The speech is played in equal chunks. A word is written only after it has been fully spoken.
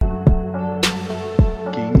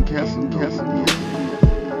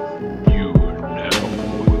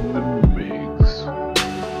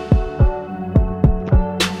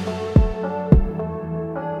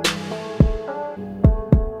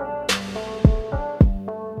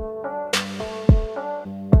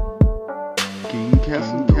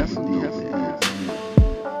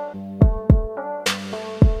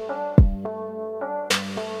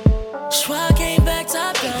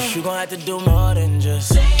to do more than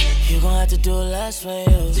just. You gon' have to do less for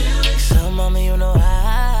you. So mama, you know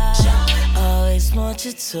I always want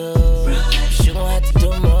you to. But you gon' have to do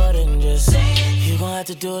more than just. You gon' have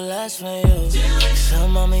to do less for you. So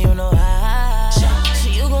mama, you know I. So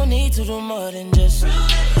you gon' need to do more than just. You know,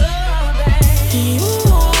 you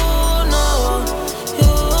know, you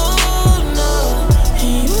know.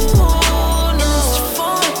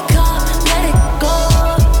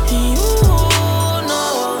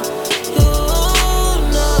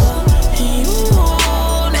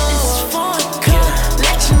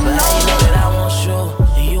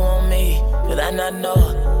 I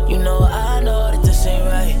know, you know, I know that this ain't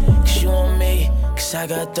right. Cause you want me, cause I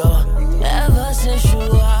got dough. Ever since you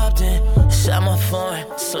hopped in, shot my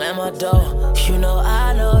phone, slam my door. You know,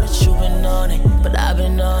 I know that you been on it, but I've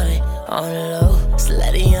been on it, on the low. So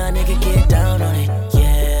let a young nigga get down on it.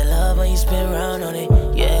 Yeah, love when you spin round on it.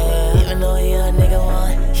 Yeah, even though a young nigga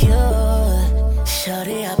want you.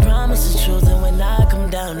 Shorty, I promise the truth, and when I come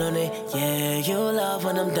down on it, yeah, you love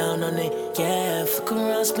when I'm down on it, yeah, fuck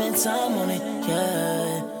around, spend time on it,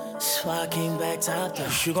 yeah, so I came back top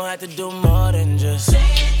down. You gon' have to do more than just,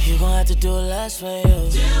 you gon' have to do less for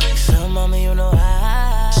you, so mama, you know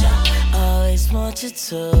I always want you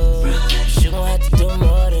to. You gon' have to do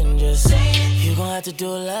more than just, you gon' have to do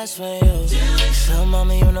less for you, so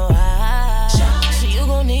mama, you know I. So you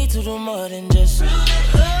gon' need to do more than just.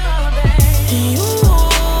 You know,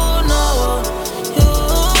 you know,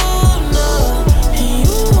 you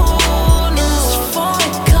know. It's for the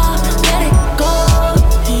car, let it go.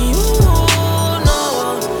 You know,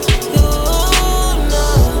 you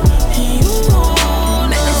know, you know.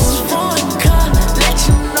 It's for the car, let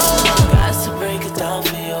you know. Got to break it down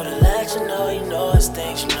for you to let you know. You know it's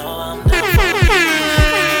things, you know I'm down.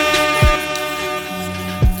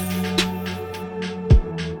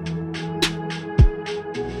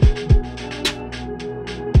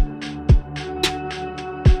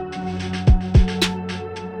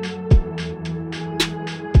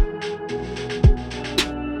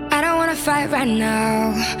 Fight right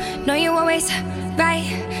now. Know you always right.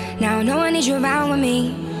 Now no one needs you around with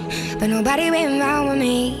me, but nobody been around with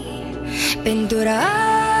me. Been through the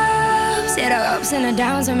ups, yeah, the ups and the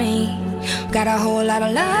downs with me. Got a whole lot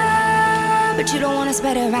of love, but you don't wanna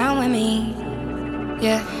spread it around with me.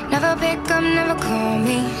 Yeah, never pick up, never call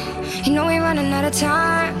me. You know we running out of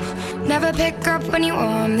time. Never pick up when you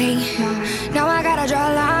want me. Now I gotta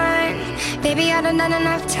draw a line. Baby, I done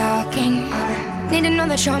enough talking. Need to know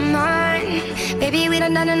that you're mine. Baby, we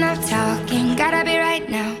done enough talking. Gotta be right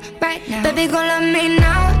now, right now. Baby, gon' love me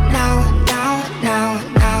now, now, now, now,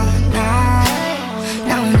 now, now.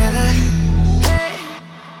 Now or never.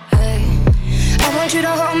 Hey. I want you to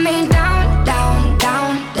hold me down, down,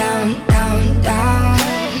 down, down, down, down,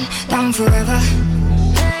 down forever.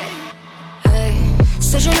 Hey.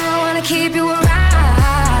 Said you know I wanna keep you around,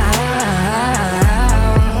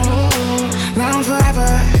 around forever.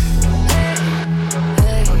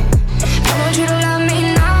 I want you to love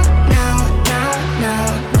me now, now, now, now,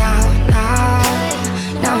 now, now,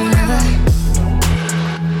 now, never.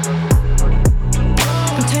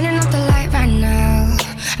 I'm turning off the light right now.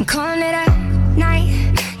 I'm calling it a night.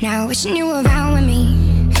 Now wishing you were around with me,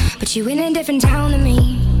 but you in a different town than me.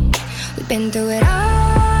 We've been through it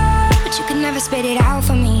all, but you could never spit it out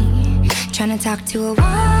for me. Trying to talk to a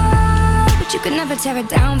wall, but you could never tear it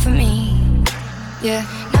down for me. Yeah,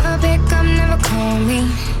 never pick up, never call me.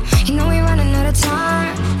 You know we running out of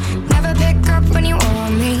time. Never pick up when you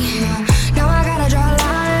want me. Now I gotta draw a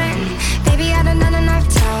line. Baby, I done enough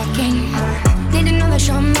talking. Need to know that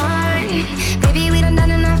you're mine. Baby, we done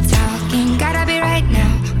enough talking. Gotta be right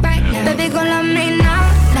now, right now. Baby, gon' love me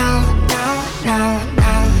now, now, now, now,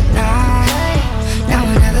 now, now, now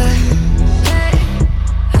or never.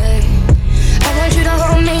 Hey. I want you to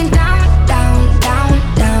hold me down, down, down,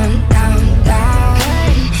 down, down, down,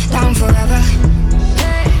 down forever.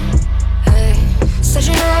 Said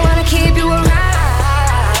you know I wanna keep you around,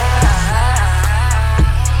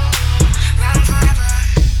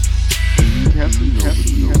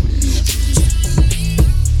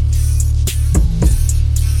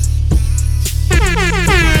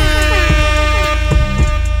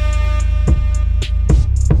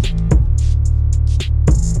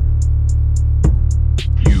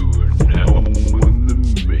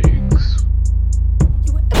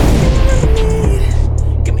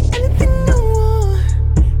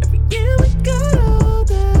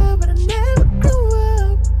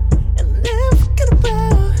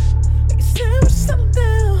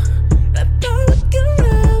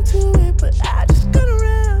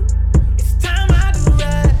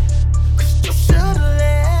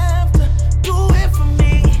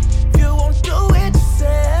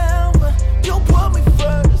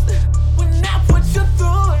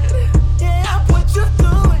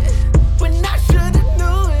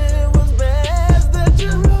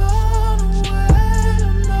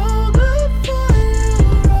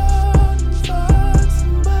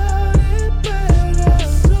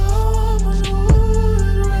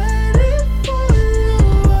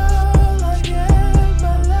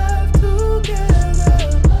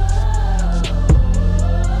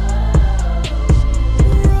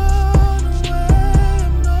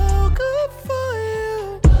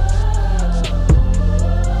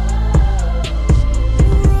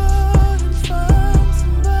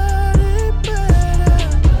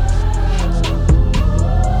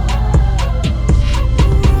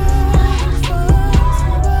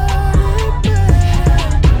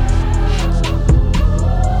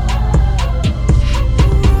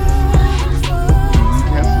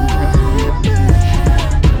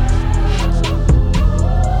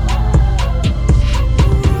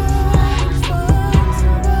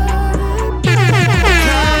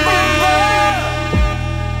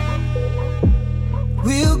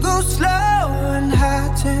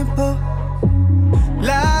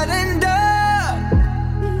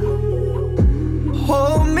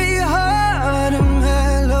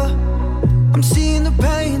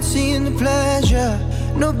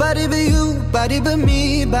 Nobody but you, body but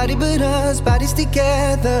me, body but us, bodies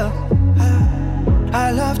together. I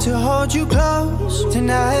love to hold you close,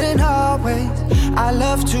 tonight and always. I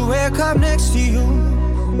love to wake up next to you.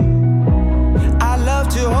 I love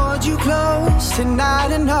to hold you close,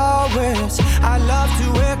 tonight and always. I love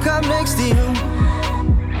to wake up next to you.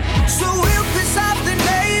 So we'll piss off the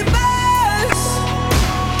neighbors,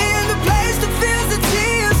 in the place that feels the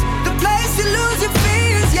tears, the place you lose your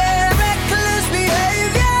fears, yeah, reckless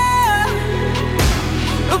behavior.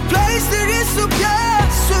 A place that is so pure,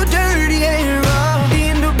 so dirty and raw.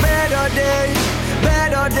 In the better day,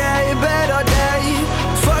 better day, better day.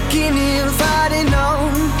 Fucking and fighting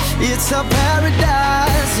on. It's a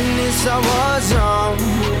paradise and it's a war zone.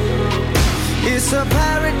 It's a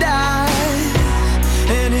paradise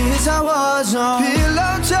and it's a war zone.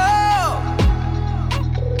 Pillow talk,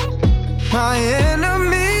 my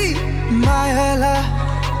enemy, my ally.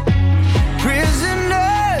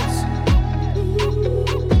 Prisoners,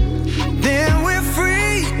 then we're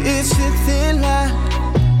free. It's a thin line.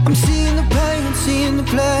 I'm seeing the pain, seeing the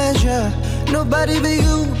pleasure. Nobody but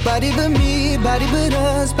you, body but me, body but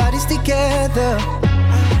us, bodies together.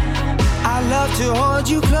 I love to hold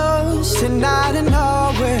you close, tonight and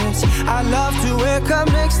always. I love to wake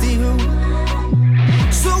up next to you.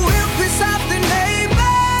 So we'll piss off the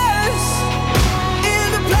neighbors,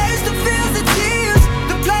 in the place that feels the tears,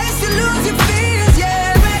 the place you lose your fears,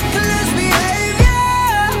 yeah, reckless behavior.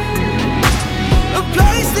 A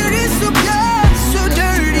place that is so pure, so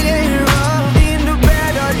dirty and raw. In the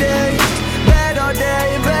better day, better day,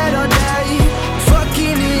 better day.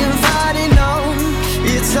 Fucking and fighting on.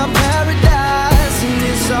 It's a paradise and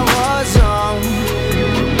it's a war zone.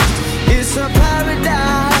 It's a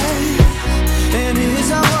paradise and it's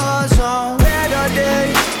a war zone. Better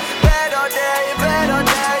day, better day, better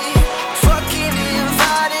day. Fucking and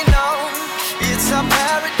fighting on. It's a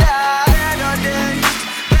paradise. Better day,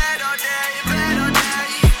 better day, better day.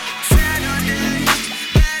 Better day,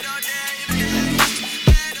 better day,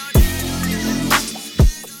 better day.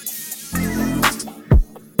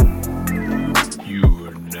 You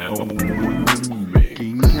are now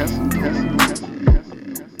making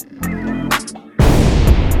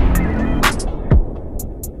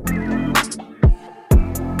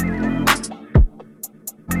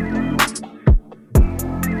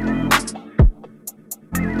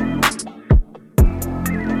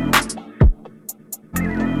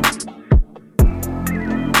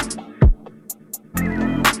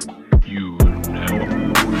You are now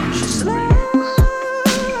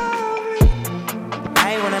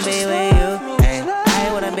I wanna be with you, ay.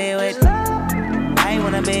 I wanna be with. I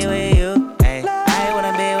wanna be with you, ay. I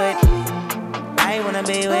wanna be with. I wanna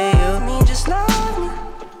be with you. Just love me.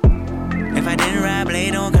 If I didn't ride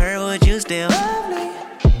blade on curve, would you still?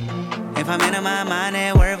 If I'm in my mind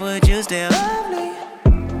at work, would you still?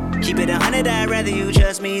 Keep it 100, I'd rather you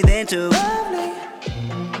trust me than to.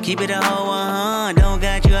 Keep it a whole 100, don't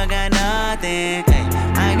got you, I got nothing. Ay,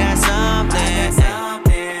 I got something.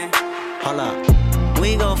 Ay. Hold up.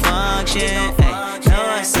 We gon' function, ayy, no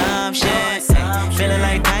assumption, ayy. Feeling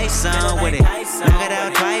like Tyson with it, knock it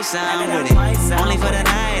out twice, I'm with it. Only for the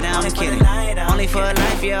night, I'm kidding. Only for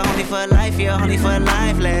life, yeah, only for life, yeah, only for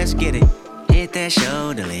life, let's get it. Hit that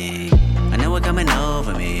shoulder lean, I know what coming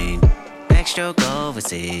over me. Backstroke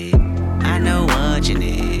overseas, I know what you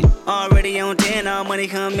need. Already on 10, all money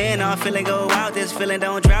come in, all feeling go out, this feeling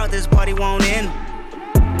don't drought, this party won't end.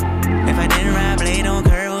 If I didn't ride blade on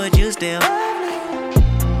curve, would you still?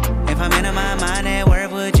 If I'm in my mind at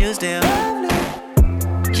work, would you still?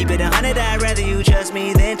 Keep it 100, I'd rather you trust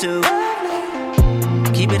me than to.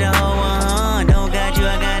 Keep it a whole 100, don't got you,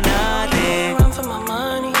 I got nothing. Run for my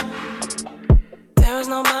money. There is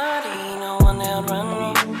nobody, no one that outrun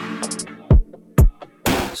me.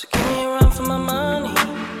 So give me a run for my money.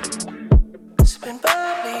 Sipping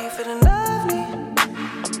bubbly, feeling lovely,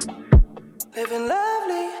 living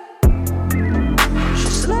lovely.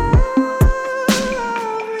 She's lovely.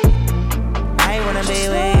 I wanna be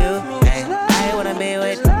with you, ay. I wanna be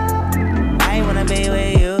with. I wanna be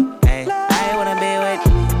with you, ay. I wanna be with.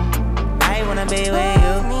 I wanna be with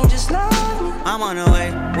you. Just love me. I'm on the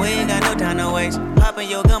way, we ain't got no time to waste. Poppin'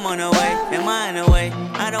 your gum on the way, and mine away.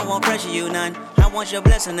 I don't want pressure, you none. I want your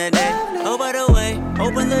blessing today. Oh, by the way,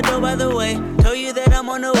 open the door by the way. Told you that I'm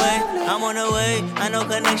on the way, I'm on the way. I know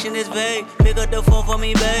connection is vague. Pick up the phone for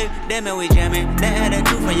me, babe. Damn it, we jamming. That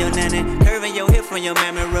attitude from your nanny, curving your hip from your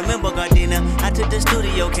mammy. Remember Gardena, I took the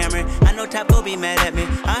studio camera. I know Top go be mad at me.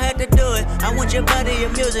 I had to do it. I want your body,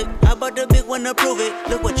 your music. I bought the big one to prove it.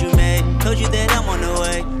 Look what you made. Told you that I'm on the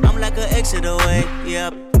way. I'm like an exit away.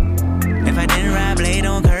 Yep. If I didn't ride blade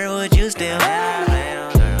on curve, would you still?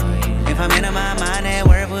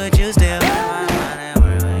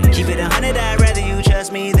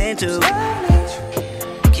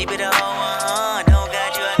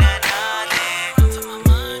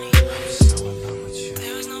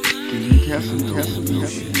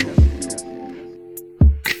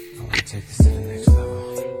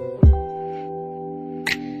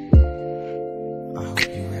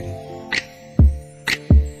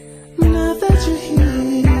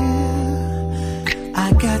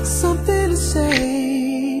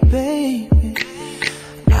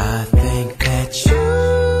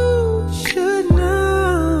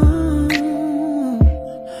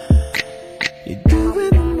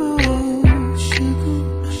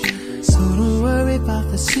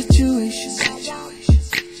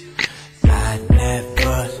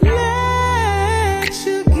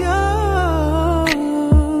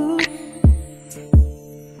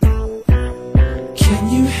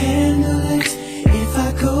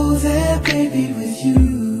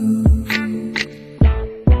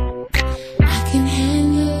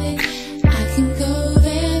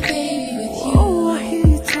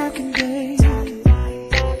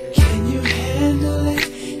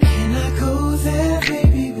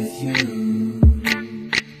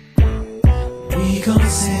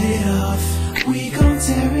 it off. We gon'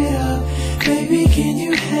 tear it up. Baby, can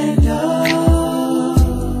you handle?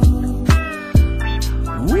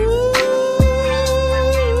 Ooh,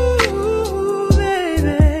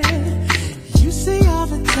 baby. You say all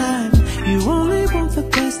the time you only want the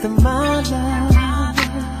best of my love.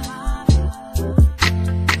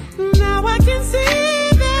 Now I can see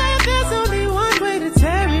that there's only one way to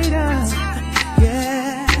tear it up.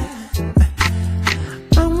 Yeah,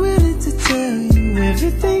 I'm willing to tell you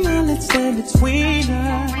everything I let stand between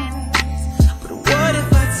us. But what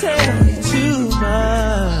if I tell you too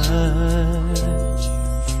much?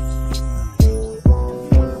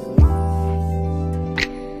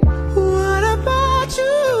 What about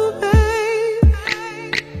you, babe?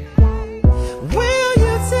 Will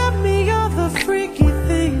you tell me all the freaky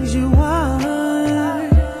things you want?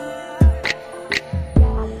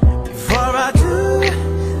 Before I do,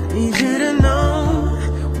 need you to know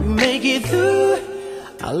we make it through,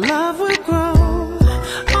 our love will grow.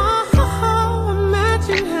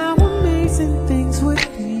 Imagine how amazing things would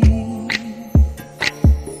be.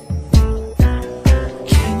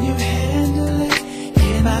 Can you handle it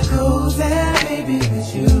if I go there, baby, with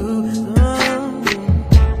you?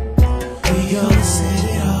 We gonna set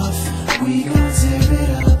it off, we gonna tear it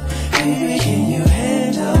up. Baby, can you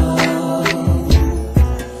handle?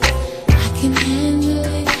 I can handle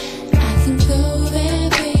it. I can go there,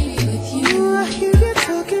 baby, with you. I hear you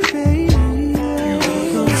talking, baby. We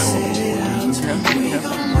gonna set it out, we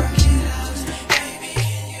gonna work it out. Baby,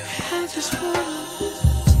 can you handle?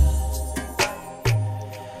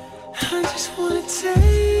 I just wanna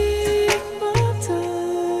take my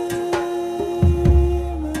time,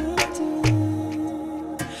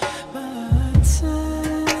 my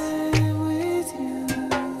time with you.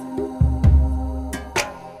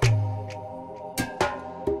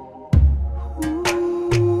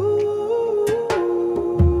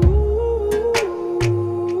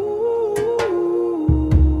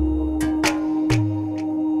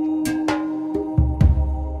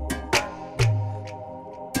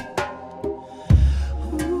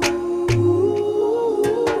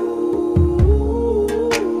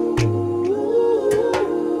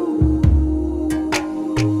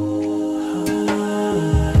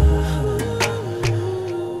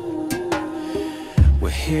 We're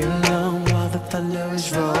here alone while the thunder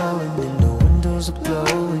is rolling and the windows are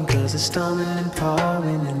blowing, 'cause it's storming and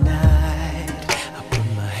pouring tonight. I put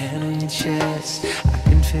my hand on your chest, I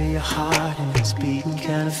can feel your heart and it's beating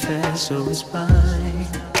kinda fast, so it's mine.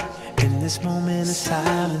 In this moment of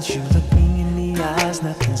silence, you look me in the eyes,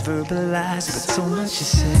 nothing's verbalized, but so much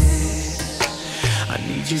is said. I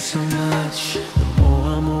need you so much, the more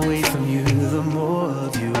I'm away from you, the more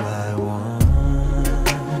of you I want.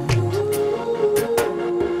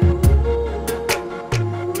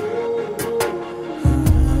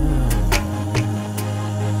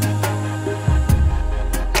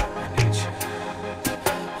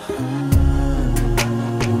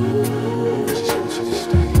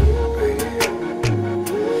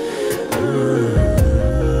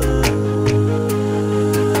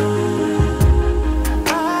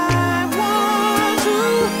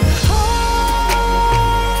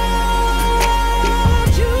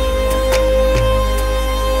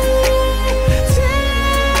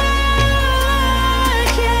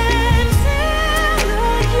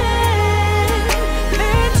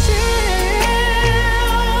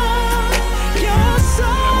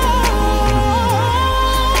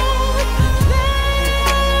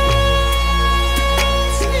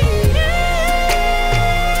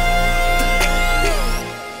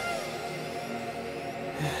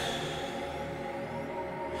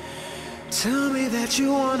 Tell me that you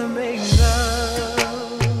wanna make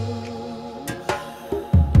love.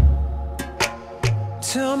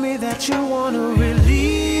 Tell me that you wanna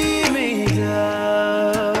relieve me,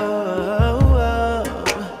 love.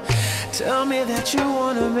 Tell me that you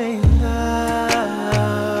wanna make love,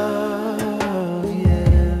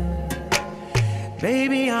 yeah.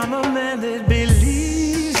 Baby, I'm a man that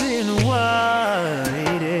believes in what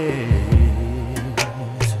it is.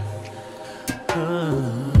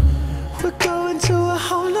 We're going to a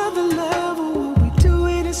whole nother level. What we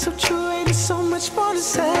doing is so true, and it's so much more than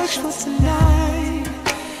sexual tonight.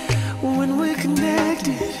 When we're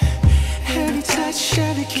connected, every touch,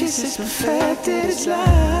 every kiss is perfected. It's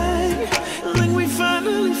like we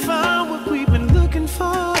finally found what we've been looking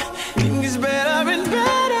for. It gets better and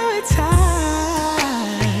better at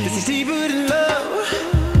times. It's deeper than love.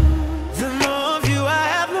 The more of you I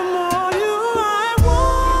have, the more of you I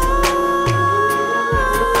want.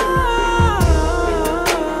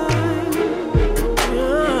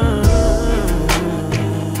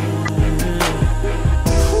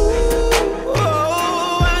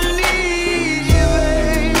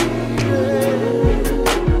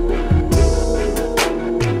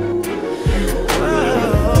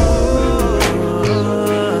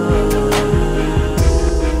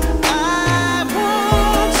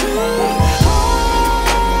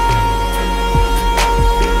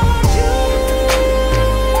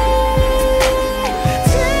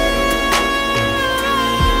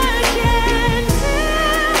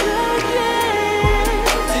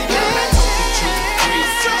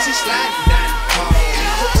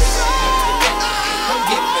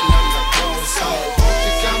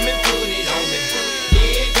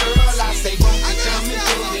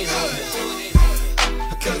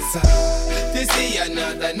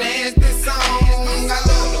 nasty song. I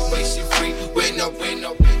love the way she freak with no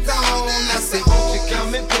zone. I say, won't you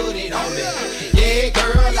come and put it on me? Yeah,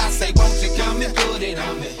 girl, I say, won't you come and put it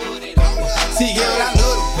on me? See, girl, I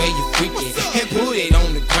love the way you freak it and put it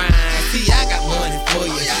on the grind. See, I got money for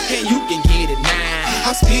you, and you can get it now.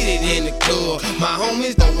 I spit it in the club, my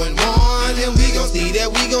homies throwing one, and we gon' see that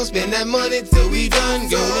we gon' spend that money till we done.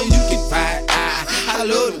 Girl, and you can fight. I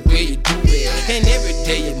love the way you do it, and every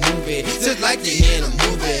day you move it, just like you're in a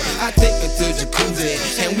movie. I take her to jacuzzi,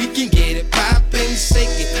 and we can get it poppin',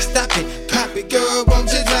 shake it, stop it, pop it, girl,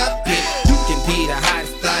 won't you drop it? You can be the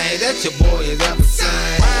hottest thing that your boy has ever seen.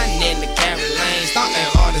 Riding in the Carolines, starting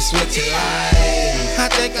all the switching lights. I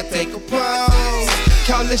think I take a pause,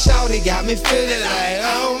 call the shawty, got me feeling like,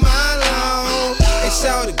 oh my lord. Hey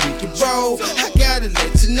shawty, we can roll, I gotta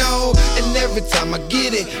let you know. And every time I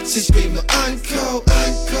get it, she screamin' uncle,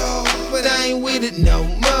 uncle, but I ain't with it no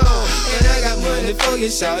more. And I got money for you,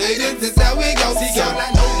 shawty, this is how we go. See, girl, I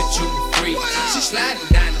know that you a freak. She sliding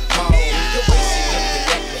down the pole, the way she looking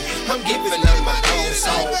at me, I'm giving up my own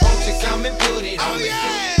soul. Won't you come and put it on me?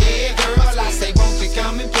 Yeah, girl, I say, won't you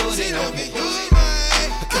come and put it on me?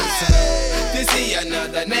 This is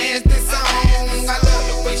another nasty song. I love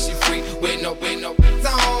the way she freak with no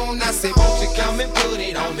zone. I say, won't you come and put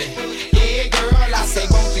it on me? Yeah, girl, I say,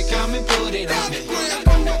 won't you come and put it on me?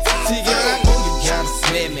 See, girl, I know you gotta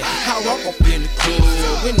smell me. I walk up in the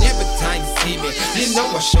club, and every time you see me, you know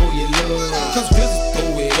I show you love. Cause we'll just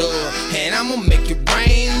throw it up, and I'ma make it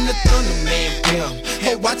rain. The thunder man pimp,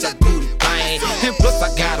 hey, watch I do the thing. And plus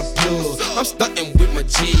I got a plug, I'm stuntin' with my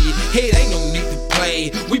G. Hey, ain't no need to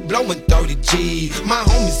play, we blowin' 30 G. My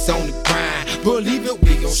homies on the grind, believe it,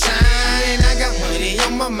 we gon' shine. And I got money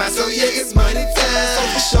on my mind, so yeah, it's money time. So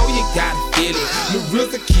for sure you gotta feel it, the real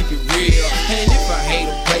to keep it real. And if I hate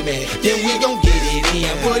to play, man, then we gon' get it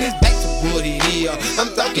in. But it's back to what it is,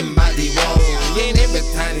 I'm talking about the wall. And every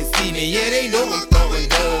time they see me, yeah, they know I'm throwing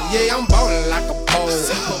gold. Yeah, I'm ballin' like a pole,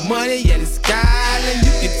 but money in the sky. And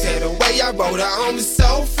you can tell the way I roll, the arm is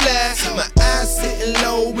so flat. My eyes sitting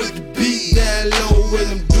low with the beat down low. When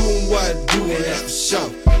I'm doing what I do, and that's for sure.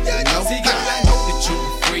 You know? See, girl, I know that you a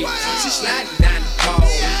freak. She sliding down the pole,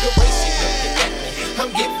 the way she looking at me, I'm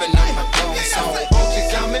giving up my own soul. Won't you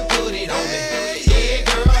come and put it on me? Yeah,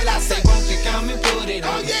 girl, I say, won't you come and put it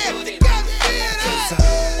on me?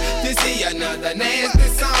 This is another nasty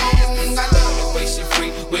song. I love the way she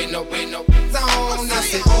freak with no zone. I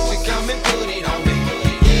say, won't you come and put it on me?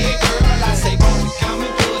 Yeah, girl, I say, won't you come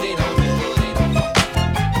and put it on me?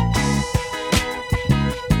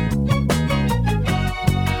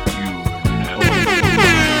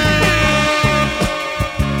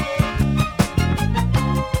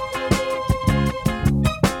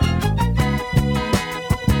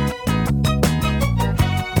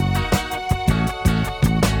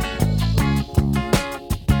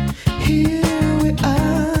 Here we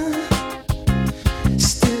are,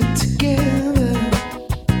 still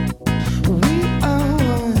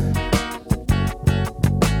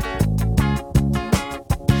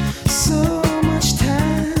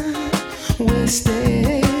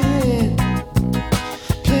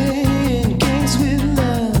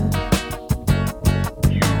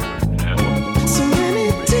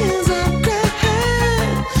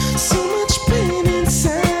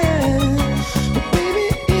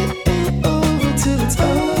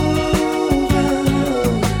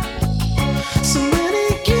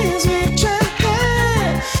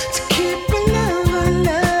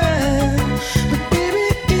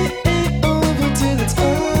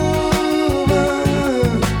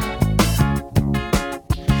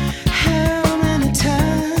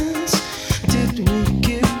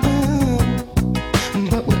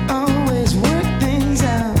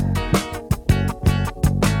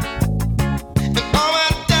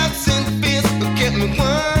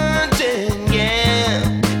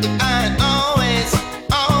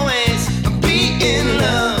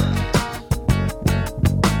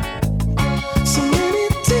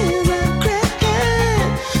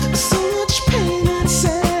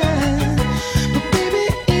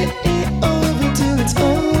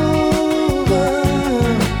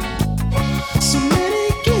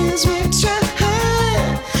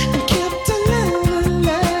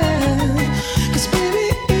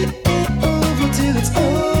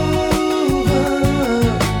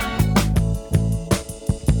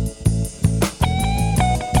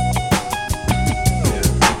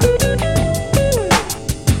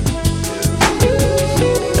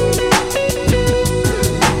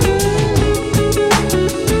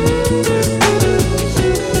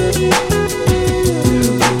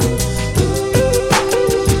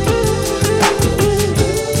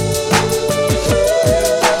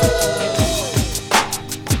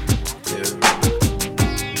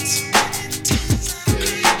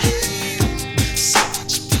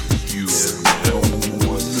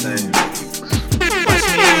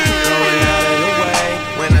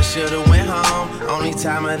should've went home. Only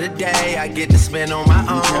time of the day I get to spend on my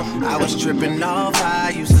own. I was tripping off high,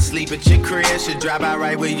 used to sleep at your crib. Should drive out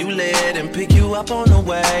right where you live and pick you up on the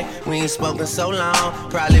way. We ain't spoken so long,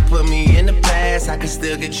 probably put me in the past. I can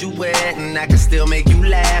still get you wet and I can still make you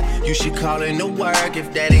laugh. You should call in to work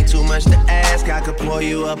if that ain't too much to ask. I could pour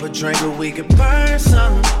you up a drink or we could burn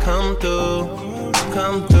something. Come through,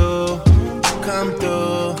 come through, come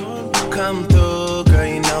through, come through. Girl,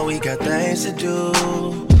 you know we got things to do.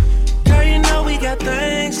 Girl, you know we got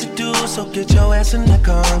things to do. So get your ass in the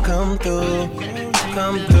car and come through,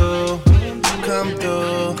 come through, come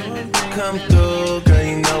through, come through. Girl,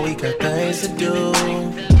 you know we got things to do.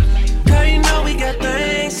 Girl, you know we got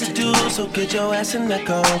things to do. So get your ass in the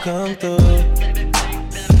car and come through.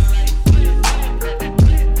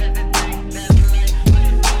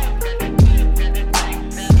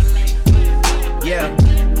 Yeah.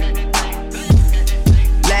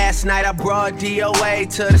 Last night I brought DOA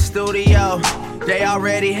to the studio. They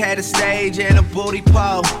already had a stage and a booty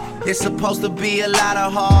pole. It's supposed to be a lot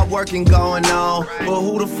of hard working going on. But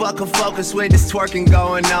who the fuck can focus with this twerking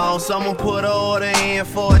going on? Someone put an order in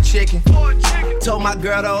for a chicken. Told my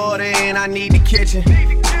girl to order in, I need the kitchen.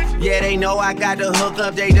 Yeah, they know I got the hook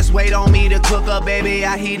up, they just wait on me to cook up, baby.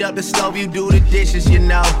 I heat up the stove, you do the dishes, you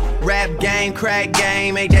know. Rap game, crack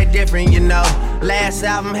game, ain't that different, you know. Last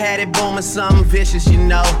album had it booming, something vicious, you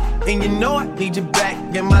know. And you know I need you back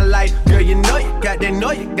in my life. Girl, you know you got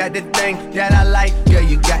that thing that I like. Girl,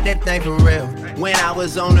 you got that thing for real. When I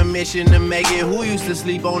was on a mission to make it, who used to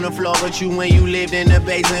sleep on the floor but you when you lived in the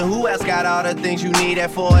basement? Who else got all the things you need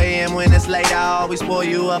at 4 a.m. when it's late? I always pour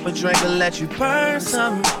you up a drink and let you burn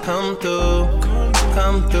something. Come through,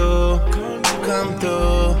 come through, come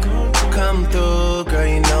through, come through. Girl,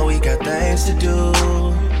 you know we got things to do.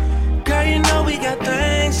 Girl, you know we got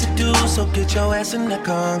things to do. So get your ass in the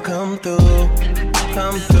car and come through,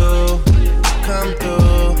 come through, come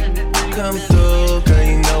through, come through. Girl,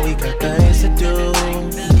 you know we got things to do.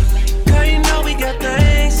 Girl, you know we got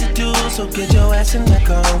things to do. So get your ass in the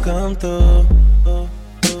car and come through.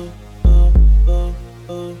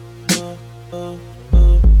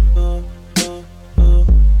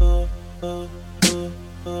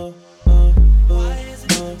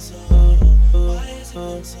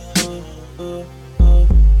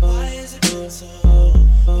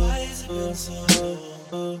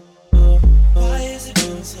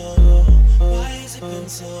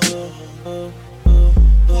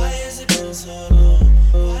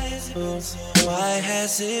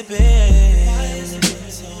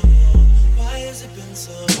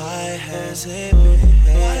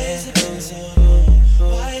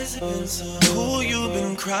 Who you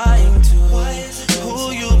been crying to?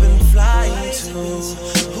 Who you been flying to?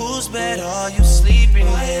 Whose bed are you sleeping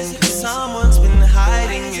in? 'Cause someone's been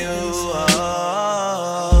hiding you.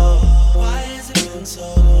 Why has it been so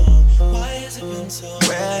long? Why has it been so long?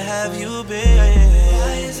 Where have you been?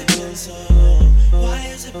 Why has it been so long? Why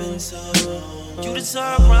has it been so long? You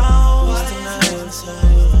deserve rounds tonight.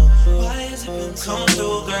 Why has it been so long? Come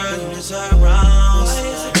through, girl, you deserve rounds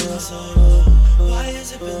tonight. Why has it been so long? Why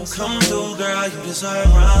has it been so long? Come through, girl, you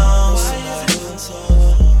deserve rounds tonight.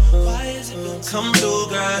 Why has it been so long? Come through,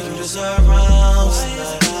 girl, you deserve rounds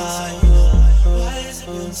tonight. Why has it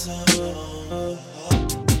been so long?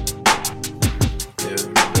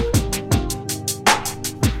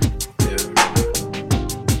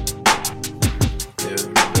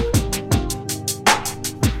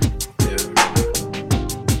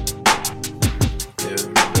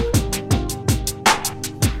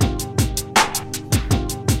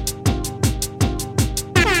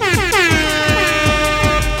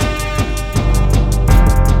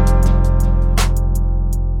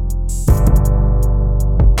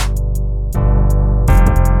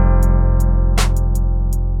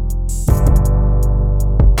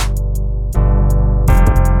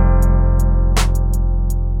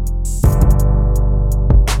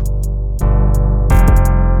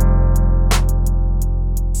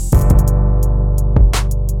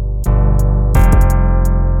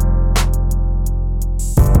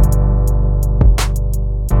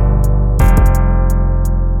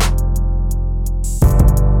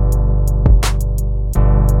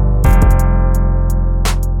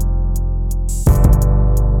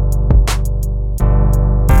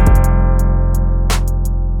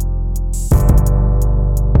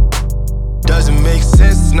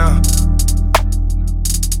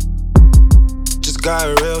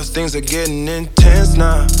 Things are getting intense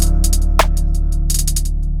now.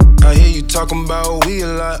 I hear you talking about we a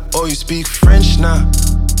lot. Oh, you speak French now.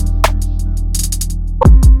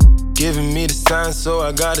 Giving me the sign, so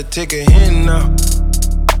I gotta take a hint now.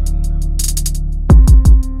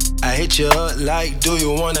 hit you up like, do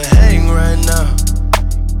you wanna hang right now?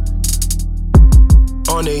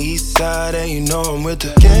 On the east side, and you know I'm with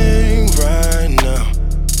the gang right now.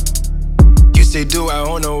 You say, do I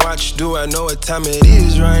wanna watch? Do I know what time it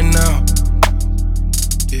is right now?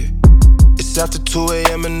 Yeah. It's after 2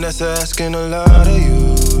 a.m. and that's asking a lot of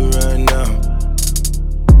you right now.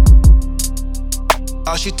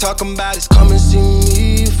 All she talking about is come and see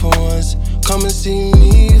me for once. Come and see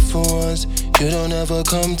me for once. You don't ever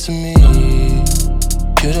come to me.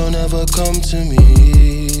 You don't ever come to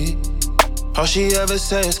me. All she ever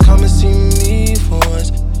says is come and see me for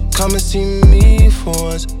once. Come and see me for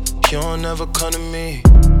once. You don't ever come to me.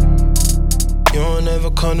 You don't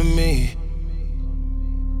ever come to me.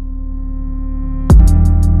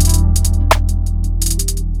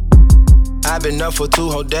 I've been up for 2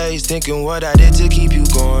 whole days thinking what I did to keep you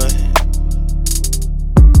going.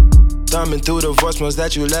 Thumbing through the voicemails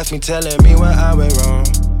that you left me, telling me where I went wrong.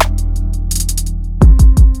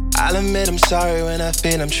 I'll admit I'm sorry when I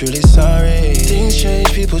feel I'm truly sorry. Things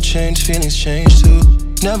change, people change, feelings change too.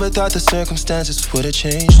 Never thought the circumstances would've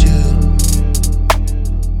changed you.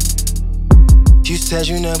 You said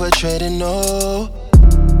you never traded, no.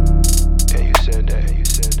 Yeah, you said that.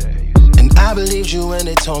 And I believed you when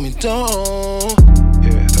they told me don't.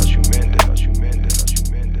 Yeah, I thought you meant it.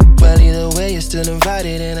 Well, either way, you're still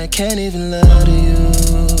invited, and I can't even lie to you.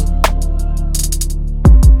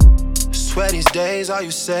 Swear these days, all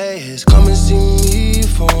you say is come and see me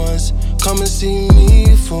for once. Come and see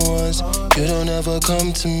me for once. You don't ever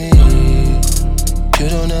come to me. You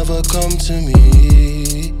don't ever come to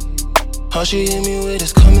me. All she hit me with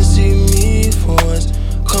is come and see me for once.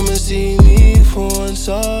 Come and see me for once.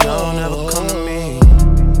 Oh. Y'all never come to me.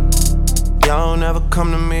 Y'all never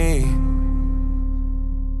come to me.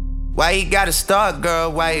 Why you gotta start,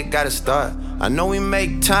 girl? Why you gotta start? I know we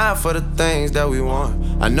make time for the things that we want.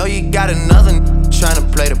 I know you got another trying to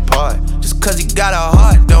play the part. Just cause he got a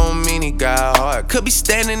heart don't mean he got a heart. Could be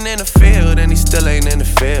standing in the field and he still ain't in the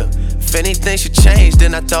field. If anything should change,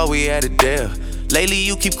 then I thought we had a deal. Lately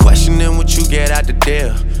you keep questioning what you get out the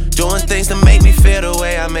deal. Doing things to make me feel the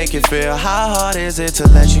way I make it feel. How hard is it to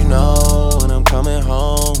let you know when I'm coming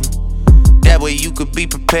home? That way you could be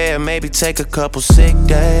prepared. Maybe take a couple sick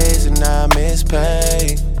days and not miss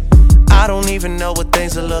pay. I don't even know what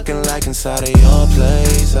things are looking like inside of your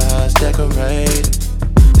place or how it's decorated.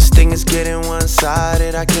 This thing is getting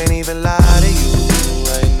one-sided. I can't even lie to you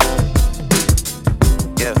right now.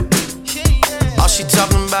 Yeah. All she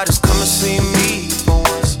talking about is come and see me for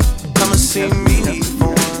once. Come and see me for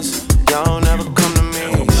once. Y'all never come to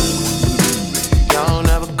me. Y'all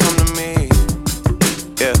never come to me.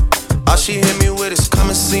 Yeah. All she hit me with is come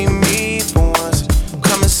and see me for once.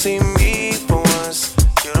 Come and see me for once.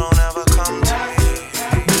 You don't ever come to me.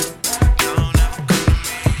 You don't ever come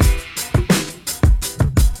to me.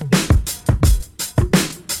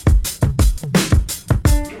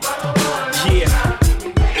 Yeah.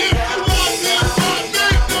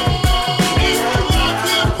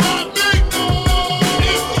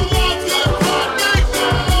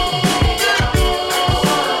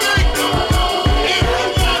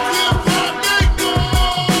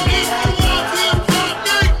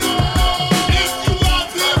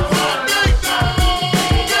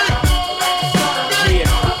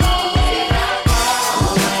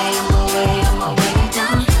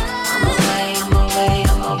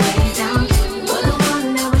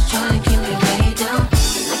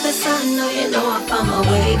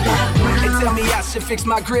 Fix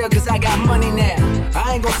my grill cause I got money now.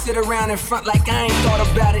 I ain't gon' sit around in front like I ain't thought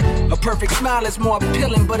about it. A perfect smile is more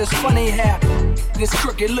appealing, but it's funny how this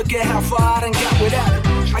crooked, look at how far I done got without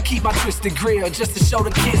it. I keep my twisted grill just to show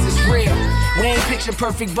the kids it's real. We ain't picture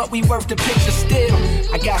perfect, but we worth the picture still.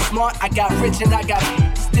 I got smart, I got rich, and I got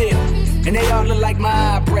still. And they all look like my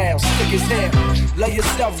eyebrows, thick as hell. Love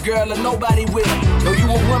yourself, girl, or nobody will. Though you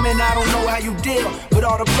a woman, I don't know how you deal with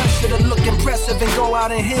all the pressure to look impressive and go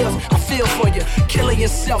out in heels. I feel for you, killing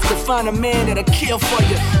yourself to find a man that'll kill for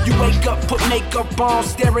you. You wake up, put makeup on,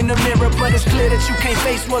 stare in the mirror, but it's clear that you can't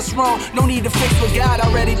face what's wrong. No need to fix what God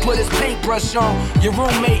already put his paintbrush on. Your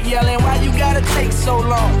roommate yelling, why you gotta take so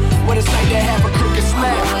long? What it's like to have a crooked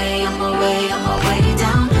smile. I'm away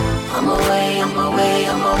down. I'm away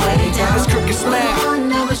down. This crooked smile.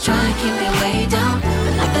 One was trying to keep me way down.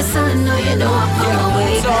 But like the sun, no, you know I'm on my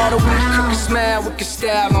way it's back all the way round. crooked smile with your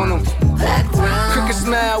style on them. Back round. Crooked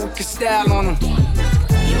smile with your style on them.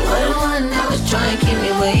 You were the one that was trying to keep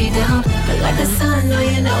me way down. But like the sun, no,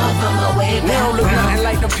 you know I found my way back. We don't look nothing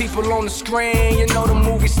like the people on the screen. You know the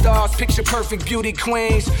movie stars, picture perfect beauty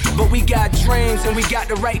queens. But we got dreams and we got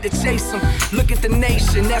the right to chase them. Look at the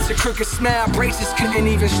nation, that's a crooked smile. Braces couldn't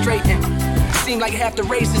even straighten. Seem like half the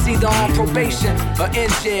race is either on probation or in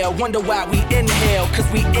jail. Wonder why we inhale, cause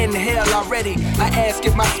we inhale already. I ask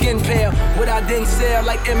if my skin pale, would I then sell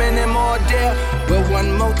like Eminem or Adele? Well,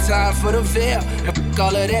 one more time for the veil, and fuck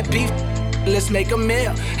all of that beef, let's make a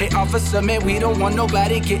meal. Hey officer, man, we don't want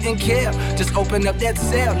nobody getting killed. Just open up that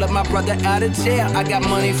cell, let my brother out of jail. I got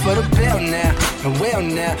money for the bill now, and well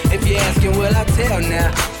now, if you're asking will I tell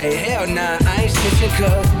now? Hey hell nah, I ain't snitching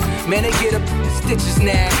cuz man, they get up stitches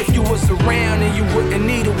now. If you was around and you wouldn't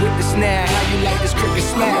need a witness now. How you like this crooked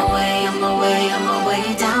smile? I'm my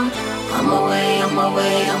way down. I'm my way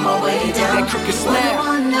down. That crooked smile.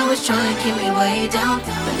 One that was trying to keep me way down.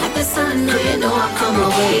 But like the sun, no, you know I come my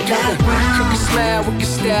way back round. Crooked smile with your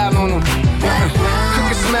style on them.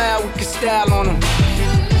 Crooked smile with your style on them.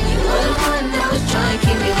 You were the one that was trying to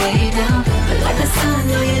keep me way down. But like the sun,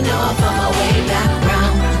 no, you know I found my way back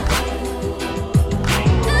round.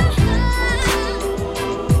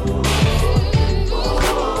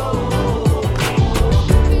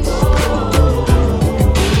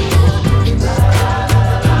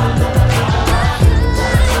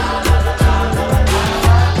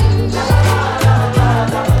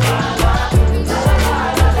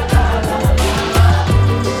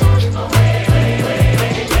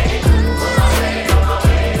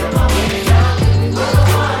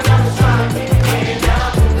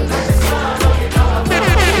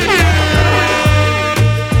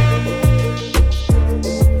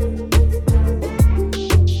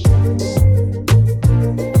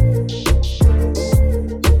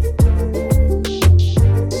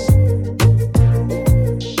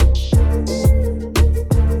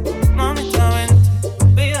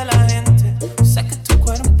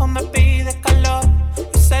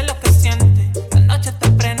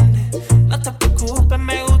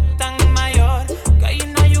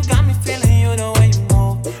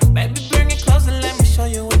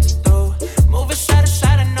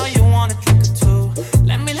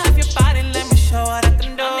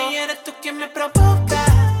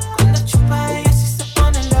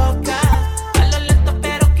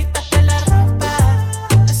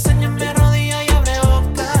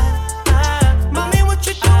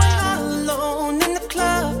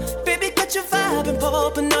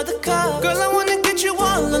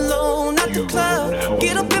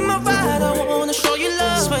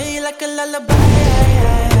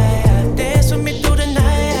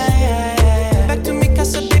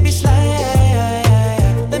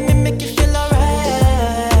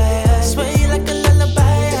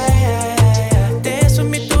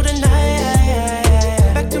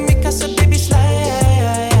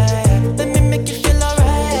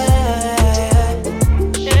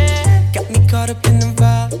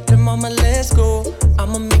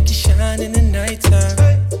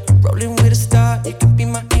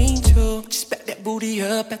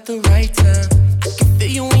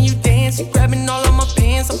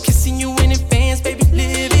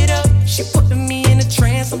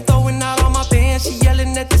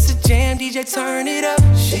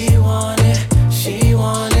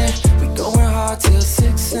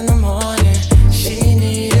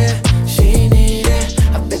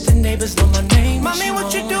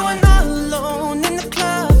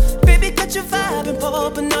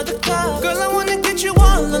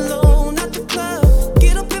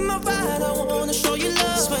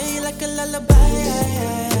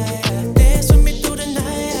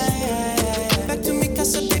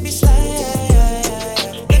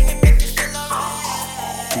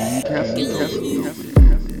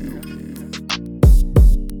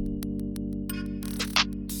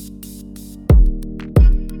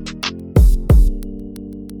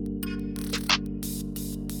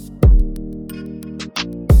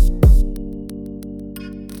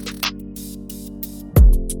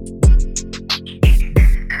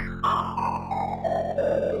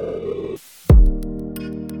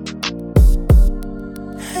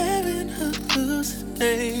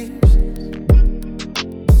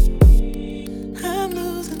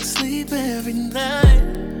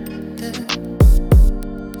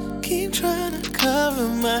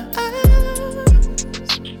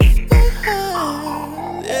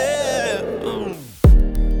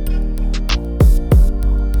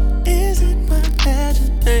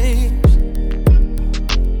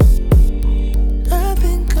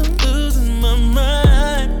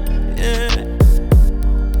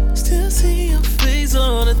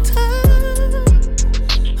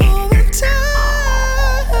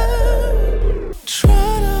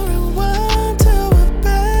 Try to rewind.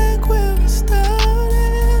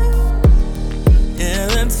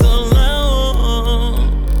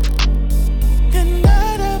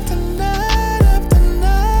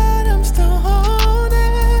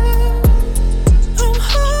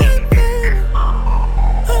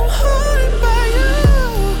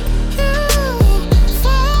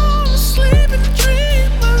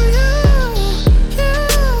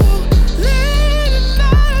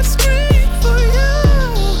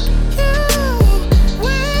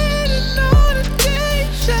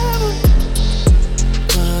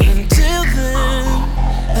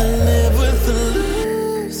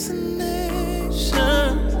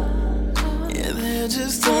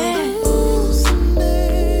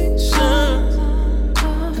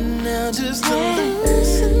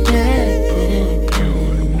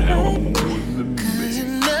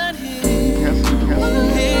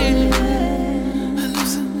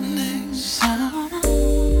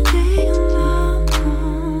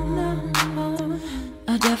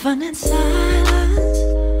 fun in silence.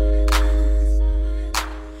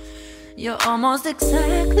 You're almost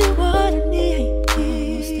exactly what I need.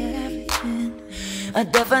 A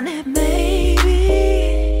definite maybe.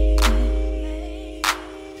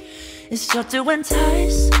 It's sure to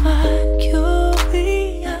entice my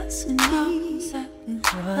curiosity.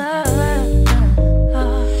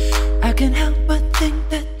 I can't help but think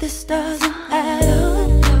that this doesn't add up.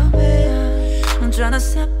 I'm trying to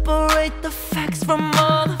separate the facts from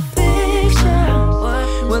all the fiction.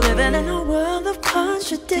 We're living in a world of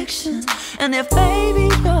contradictions. And if baby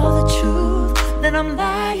you're the truth, then I'm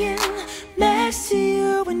lying next to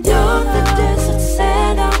you. When you're the desert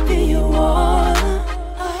sand, I'll be your water.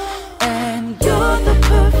 And you're the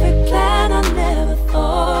perfect plan I never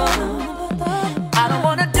thought of. I don't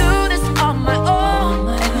wanna do this on my own,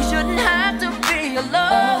 and you shouldn't have to be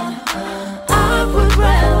alone. I would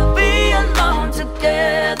rather be alone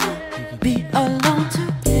together. Be alone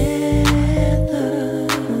together.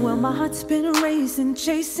 Well, my heart's been racing,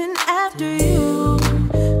 chasing after you.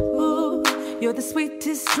 Ooh, you're the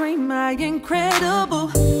sweetest dream, my incredible.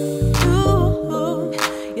 Ooh,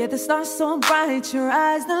 yeah, the stars so bright, your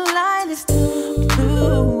eyes the lightest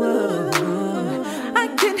blue. I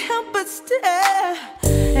can't help but stare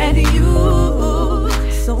at you.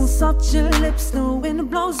 So soft your lips, the wind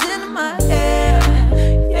blows in my hair.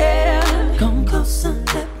 Yeah, come closer,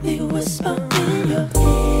 let me whisper in your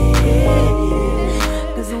ear.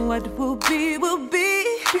 'Cause what will be,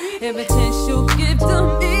 every chance you give to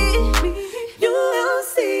me, you'll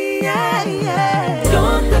see, yeah, yeah.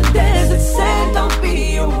 You're the desert sand, I'll be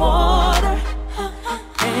your water.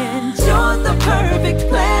 And you're the perfect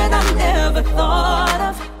plan I never thought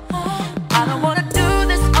of. I don't wanna do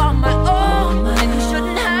this on my own, and you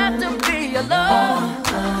shouldn't have to be alone.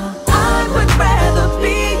 I would rather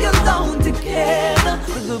be alone together.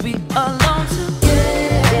 We'll be alone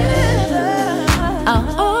together. I'll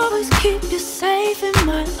always keep you safe in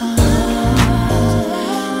my arms.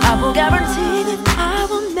 I will guarantee that I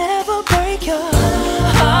will never break your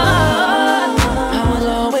heart. I will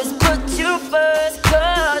always put you first,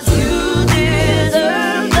 'cause you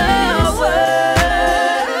deserve the world.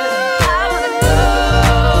 I wanna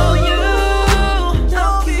know you,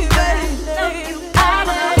 know you, baby. I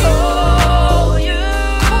wanna hold you.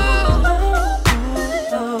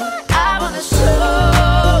 I wanna show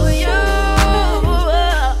you.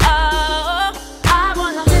 I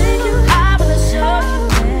wanna show you.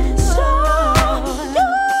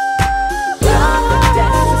 You're the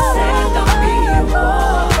desert sand, I'll be your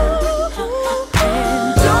water. And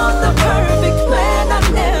you're the perfect plan I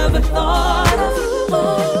never thought of.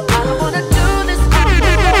 I don't wanna do this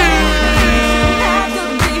have to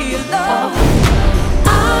be alone.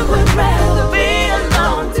 I would rather be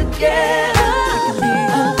alone together. Be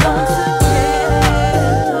alone together.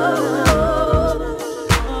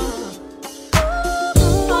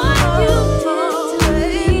 What you did to me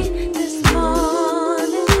this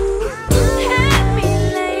morning had me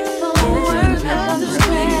late for work. I was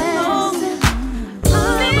crazy.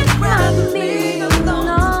 I'd rather be alone.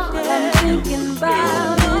 I'm thinking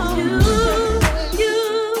about you.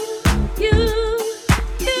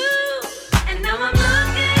 And now I'm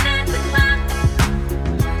looking at the clock,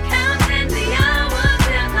 counting the hours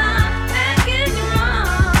till I'm back in your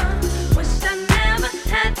arms. Wish I never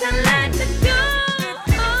had to let you go.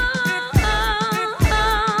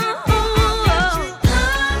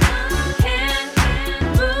 Can't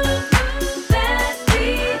move fast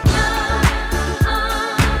enough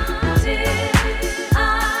until I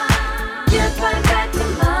get right back to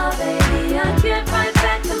my baby. I get right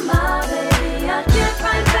back to my baby. I get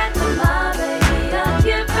right back to my baby. I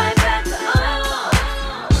get right back to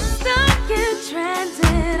stuck in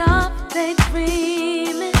transit off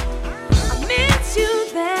daydreaming. I miss you,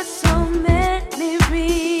 there's so many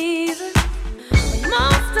reasons. But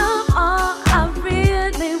most of all, I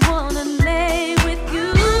really wanna lay with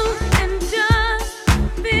you and just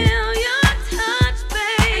feel your touch,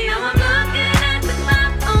 babe. Now I'm looking at the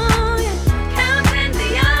clock, oh yeah, counting the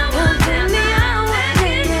hours till I'm back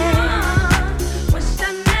in your arms. Wish I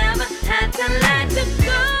never had to let you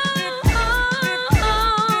go.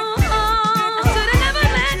 I should've never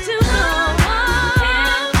let you go.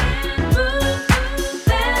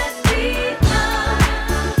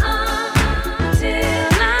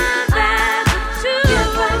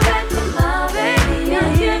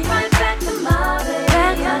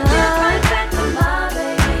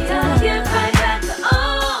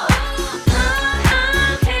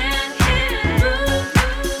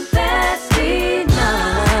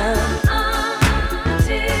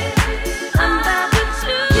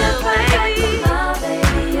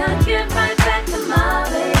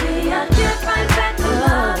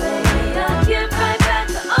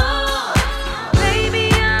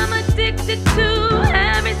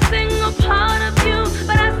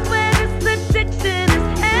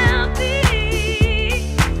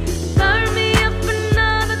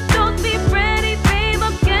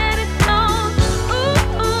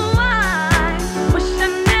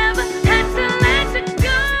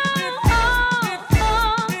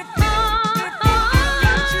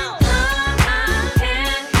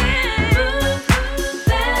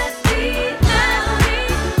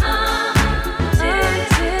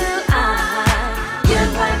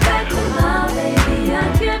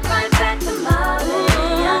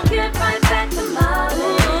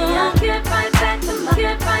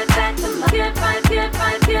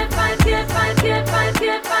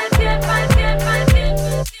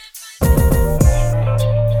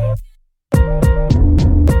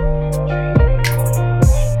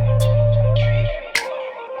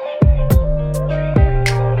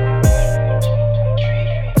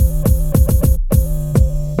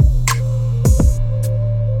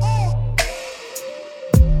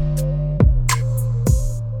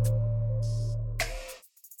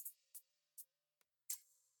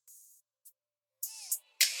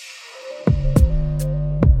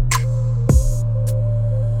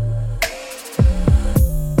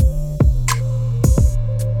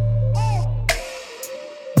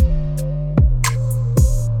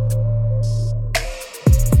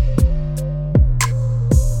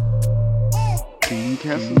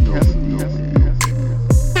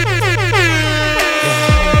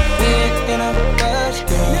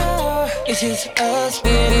 It's just us,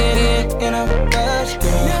 in a rush,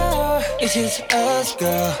 girl. It's just us,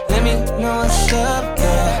 girl. Let me know what's up,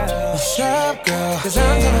 girl. What's up, girl? Cause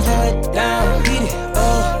I'm gonna slow it down. Beat it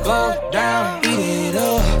up, go down. Beat it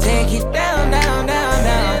up, take it down, down, down,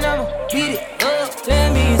 down. I'ma beat it up.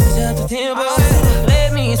 Let me switch up the tempo.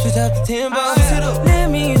 Let me switch up the tempo. Let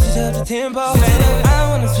me switch up the tempo. I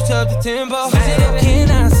wanna switch up the tempo. Can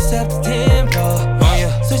I switch up the tempo?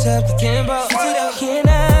 Switch up the tempo. Can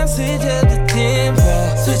I switch up the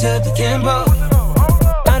tempo? Switch up the tempo.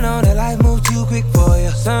 I know that life moves too quick for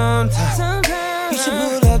you sometimes. You should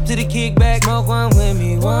pull up to the kickback, smoke one with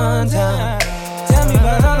me one time. Tell me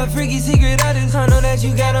about all the freaky secret artists I know that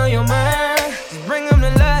you got on your mind. Just bring them to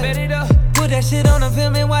life. Put that shit on the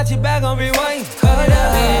film and watch it back on rewind. Hold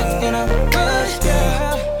up, in a rush,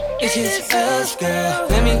 girl. It's just us, girl.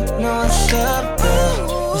 Let me know what's up,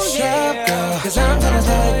 girl. What's up, girl? Cause I'm tryna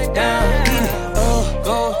slow it down. Beat it up,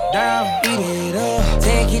 go down. Beat it up,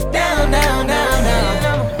 take it down, down, down,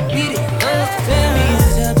 down. Beat it up. Let me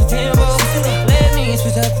switch up the tempo. Let me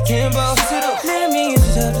switch up the tempo. Let me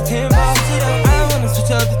switch up the tempo. I wanna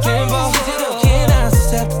switch up the tempo. Can I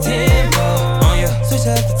switch up the tempo? Switch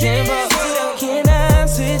up the tempo. Can I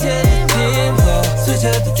switch up the tempo? Switch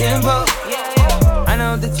up the tempo. I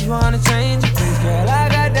know that you wanna change, please, girl. I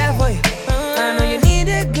got that for you. I know you need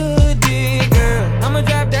a good dick, girl. I'ma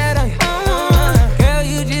drop that on you. Girl,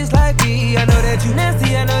 you just like me. I know that you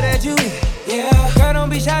nasty. I know that you eat. Yeah, girl, don't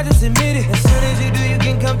be shy, just admit it. As soon as you do, you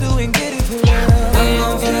can come through and get it for real. I'm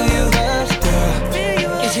gon' feel you rush,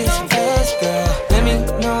 girl. It's just us, girl. Let me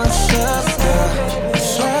know what's up, girl.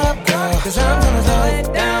 What's up, girl? Cause I'm gonna slow it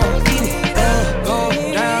down. Beat it up, go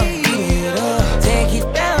down. Beat it up, take it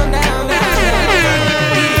down, down, down.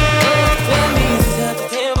 Beat it up, let me switch up the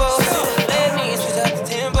tempo. Let me switch up the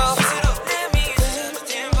tempo. Let me switch up the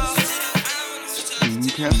tempo.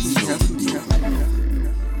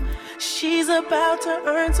 She's about to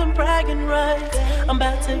earn some bragging rights. I'm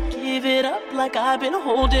about to give it up like I've been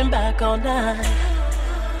holding back all night.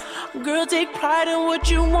 Girl, take pride in what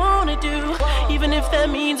you wanna do, even if that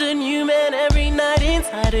means a new man every night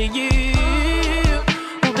inside of you.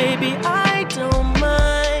 Well, baby, I don't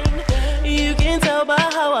mind. You can tell by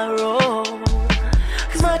how I roll.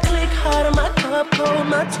 Cause my click hot and my cup cold,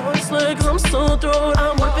 my tongue slur cause I'm so throat.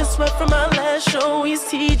 I'm whipping sweat from my last show. He's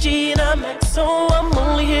TG and I'm XO. I'm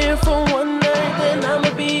only here for one night, then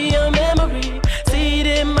I'ma be a memory. See it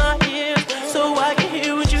in my ears, so I can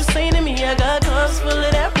hear what you say to me. I got cups full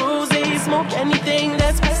of that rose. Smoke anything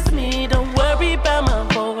that's best to me. Don't worry about my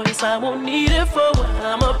voice, I won't need it for what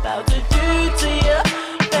I'm about to do to you.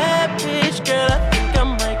 Bad bitch, girl, I think I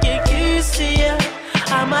might get used to you.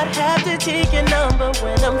 I might have to take your number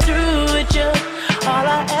when I'm through with you. All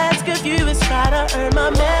I ask of you is try to earn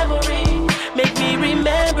my memory. Make me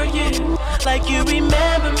remember you like you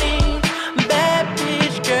remember me. Bad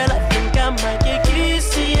bitch, girl, I think I might get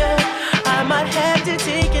used to you. I might have to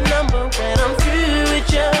take your number when I'm through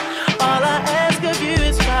with you. All I ask of you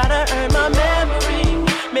is try to earn my memory.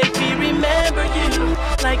 Make me remember you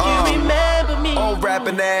like you remember me. Old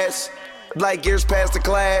rapping ass, like years past the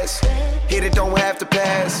class. Hit it, don't have to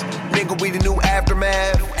pass. Nigga, we the new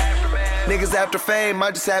aftermath. Niggas after fame, I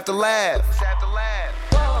just have to laugh.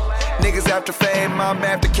 Niggas after fame, I'm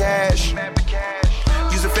after cash.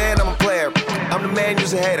 You's a fan, I'm a player. I'm the man,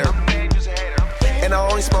 you's a hater. And I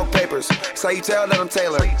only smoke papers, so you tell that I'm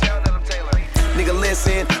tailored. Nigga,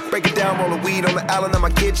 listen, break it down, roll a weed on the island of my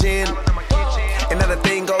kitchen. And now the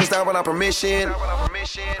thing goes down without permission.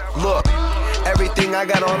 Look, everything I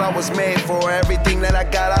got on, I was made for. Everything that I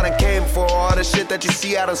got, I done came for. All the shit that you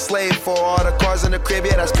see, I done slaved for. All the cars in the crib,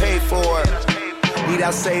 yeah, that's paid for. Need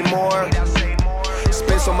I say more?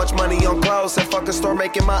 Spend so much money on clothes, that fucking store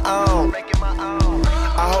making my own.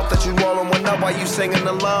 I hope that you rollin' one up while you singing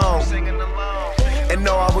along. And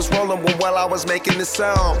know I was rolling one while I was making this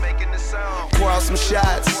song. Pour out some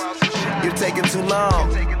shots, you're taking too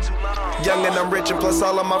long. Young and I'm rich and plus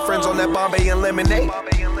all of my friends on that Bombay and lemonade.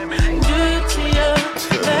 Good to you,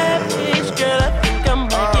 bad bitch, girl, I think I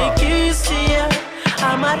might get used to you.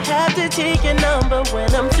 I might have to take your number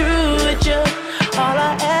when I'm through with you. All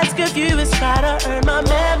I ask of you is try to earn my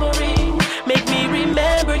memory. Make me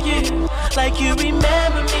remember you like you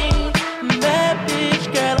remember me. Bad bitch,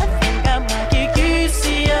 girl, I think I might get used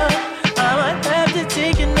to you. I might have to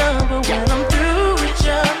take your number when I'm through with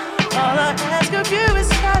you. All I ask of you is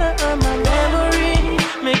try to earn my memory.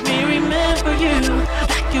 Make me remember you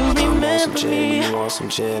like you remember me. You want some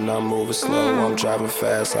gin, I'm moving slow. I'm driving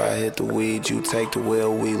fast, I hit the weed. You take the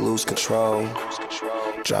wheel, we lose control.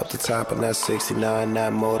 Drop the top in that 69,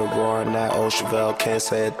 that motor roaring, that old Chevelle. Can't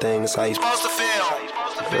say a thing, it's how you supposed to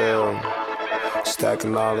feel.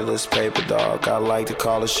 Stacking all of this paper, dog. I like to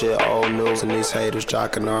call this shit old news, and these haters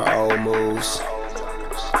jocking our old moves.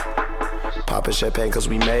 Popping champagne cause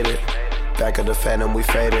we made it. Back of the phantom, we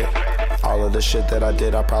faded. All of the shit that I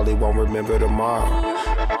did, I probably won't remember tomorrow.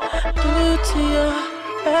 Due to your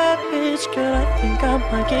bad bitch, girl, I think I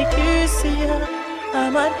might get used to you. I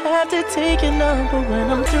might have to take your number when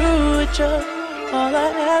I'm through with you. All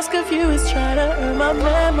I ask of you is try to earn my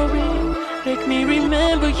memory. Make me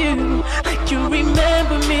remember you like you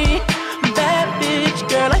remember me. Bad bitch,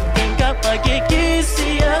 girl, I think I might get used to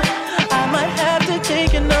you. I might have to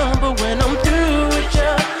take your number when